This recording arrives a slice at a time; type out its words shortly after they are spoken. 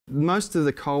most of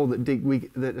the coal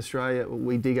that Australia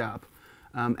we dig up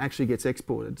actually gets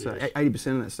exported. So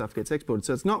 80% of that stuff gets exported.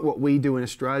 So it's not what we do in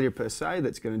Australia per se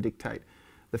that's going to dictate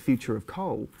the future of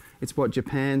coal. It's what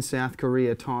Japan, South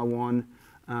Korea, Taiwan,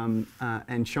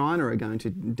 and China are going to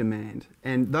demand.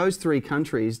 And those three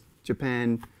countries,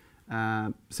 Japan,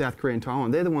 South Korea and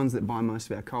Taiwan, they're the ones that buy most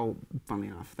of our coal, funnily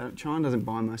enough. China doesn't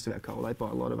buy most of our coal, they buy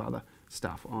a lot of other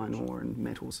stuff, iron ore and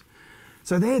metals.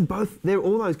 So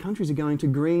all those countries are going to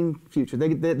green future.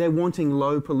 They're wanting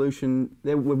low pollution,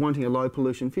 we're wanting a low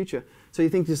pollution future. So you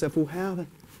think to yourself, well,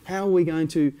 how are we going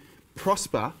to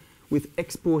prosper with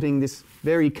exporting this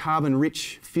very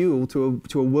carbon-rich fuel to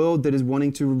a world that is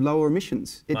wanting to lower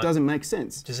emissions? It doesn't make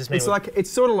sense. Does this mean it's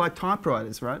sort of like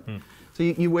typewriters, right?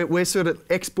 So we're sort of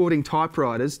exporting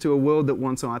typewriters to a world that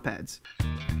wants iPads.